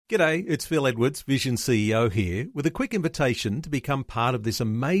G'day, it's Phil Edwards, Vision CEO here, with a quick invitation to become part of this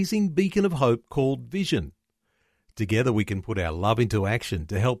amazing beacon of hope called Vision. Together we can put our love into action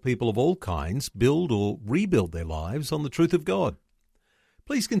to help people of all kinds build or rebuild their lives on the truth of God.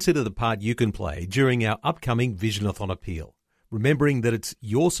 Please consider the part you can play during our upcoming Visionathon appeal, remembering that it's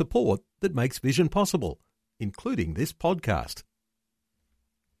your support that makes Vision possible, including this podcast.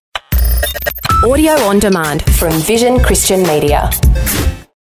 Audio on demand from Vision Christian Media.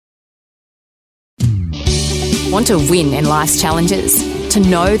 Want to win in life's challenges? To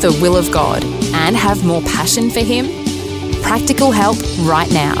know the will of God and have more passion for Him? Practical help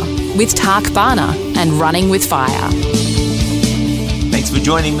right now with Tak Bhana and Running with Fire. Thanks for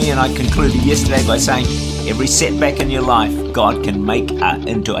joining me, and I concluded yesterday by saying every setback in your life, God can make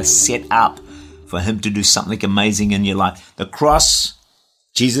into a set-up for Him to do something amazing in your life. The cross,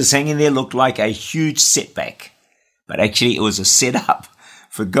 Jesus hanging there, looked like a huge setback, but actually it was a set-up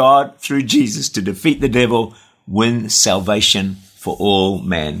for God through Jesus to defeat the devil, win salvation for all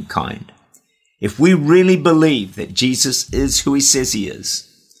mankind. If we really believe that Jesus is who He says He is,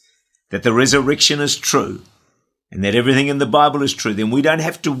 that the resurrection is true, and that everything in the Bible is true, then we don't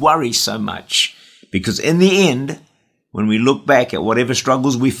have to worry so much. Because in the end, when we look back at whatever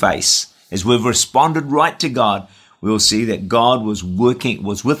struggles we face, as we've responded right to God, we will see that God was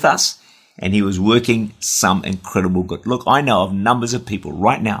with us, and He was working some incredible good. Look, I know of numbers of people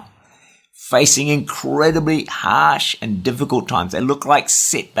right now facing incredibly harsh and difficult times. They look like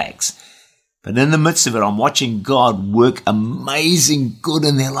setbacks. But in the midst of it, I'm watching God work amazing good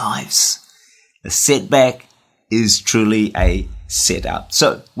in their lives. The setback is truly a setup.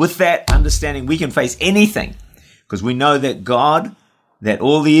 So with that understanding, we can face anything because we know that God, that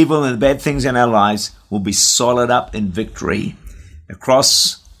all the evil and the bad things in our lives will be solid up in victory. The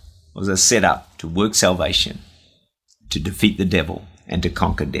cross was a setup to work salvation, to defeat the devil, and to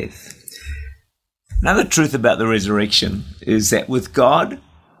conquer death. Another truth about the resurrection is that with God,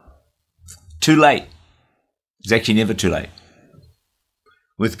 too late is actually never too late.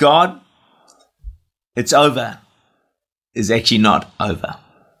 With God, it's over is actually not over.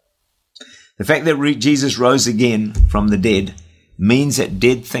 The fact that Jesus rose again from the dead means that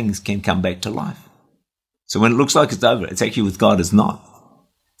dead things can come back to life. So when it looks like it's over, it's actually with God, it's not.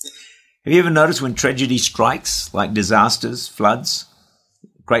 Have you ever noticed when tragedy strikes, like disasters, floods,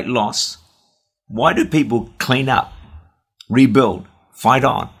 great loss, why do people clean up, rebuild, fight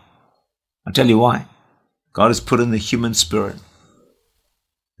on? I'll tell you why. God has put in the human spirit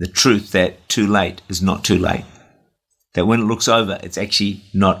the truth that too late is not too late. That when it looks over, it's actually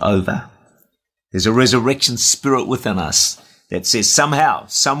not over. There's a resurrection spirit within us that says somehow,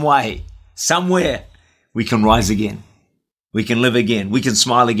 some way, somewhere, we can rise again. We can live again. We can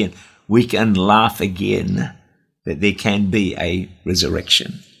smile again. We can laugh again. That there can be a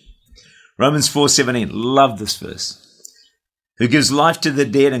resurrection. Romans 4:17, love this verse. Who gives life to the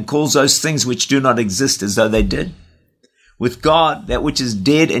dead and calls those things which do not exist as though they did. With God, that which is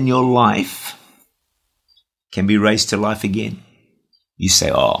dead in your life can be raised to life again. You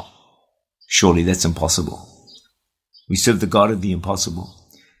say, oh, surely that's impossible. We serve the God of the impossible.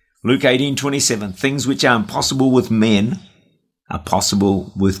 Luke 18:27, things which are impossible with men are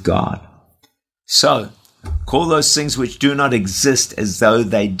possible with God. So, call those things which do not exist as though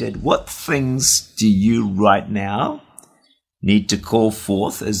they did. What things do you right now need to call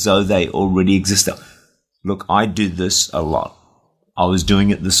forth as though they already exist? Look, I do this a lot. I was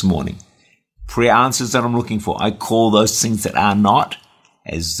doing it this morning. Prayer answers that I'm looking for. I call those things that are not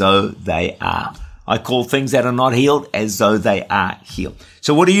as though they are. I call things that are not healed as though they are healed.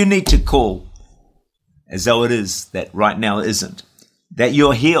 So what do you need to call as though it is that right now isn't? That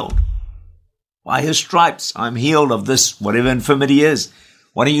you're healed. By His stripes, I'm healed of this, whatever infirmity is.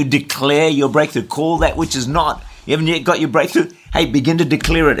 Why don't you declare your breakthrough? Call that which is not. You haven't yet got your breakthrough? Hey, begin to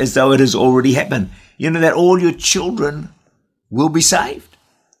declare it as though it has already happened. You know that all your children will be saved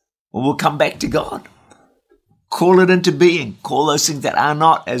or will come back to God. Call it into being. Call those things that are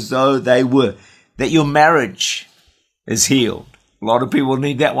not as though they were. That your marriage is healed. A lot of people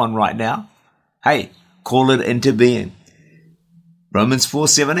need that one right now. Hey, call it into being. Romans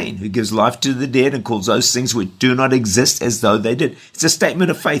 4:17, who gives life to the dead and calls those things which do not exist as though they did. It's a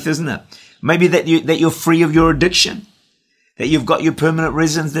statement of faith, isn't it? Maybe that you're free of your addiction, that you've got your permanent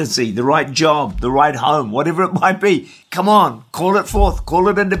residency, the right job, the right home, whatever it might be. Come on, call it forth, call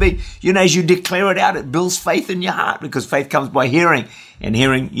it into being. You know, as you declare it out, it builds faith in your heart because faith comes by hearing, and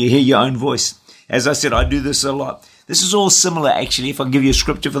hearing, you hear your own voice. As I said, I do this a lot. This is all similar, actually. If I give you a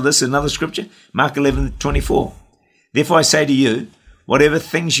scripture for this, another scripture, Mark 11:24. Therefore I say to you, whatever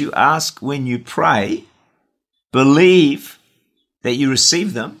things you ask when you pray, believe that you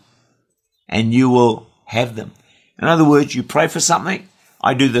receive them and you will have them. In other words, you pray for something.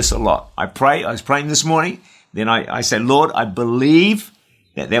 I do this a lot. I was praying this morning. Then I say, Lord, I believe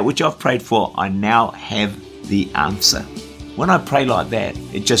that which I've prayed for, I now have the answer. When I pray like that,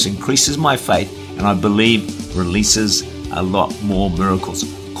 it just increases my faith, and I believe releases a lot more miracles.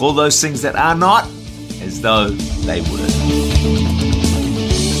 Call those things that are not as though they were.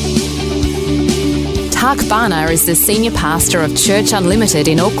 Tak Bhana is the Senior Pastor of Church Unlimited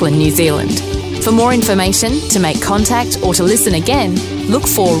in Auckland, New Zealand. For more information, to make contact or to listen again, look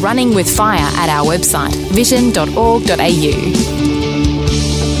for Running with Fire at our website, vision.org.au.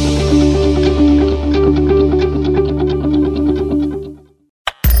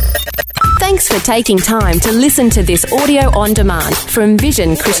 Thanks for taking time to listen to this audio on demand from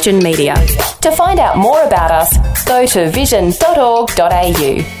Vision Christian Media. To find out more about us, go to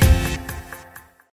vision.org.au.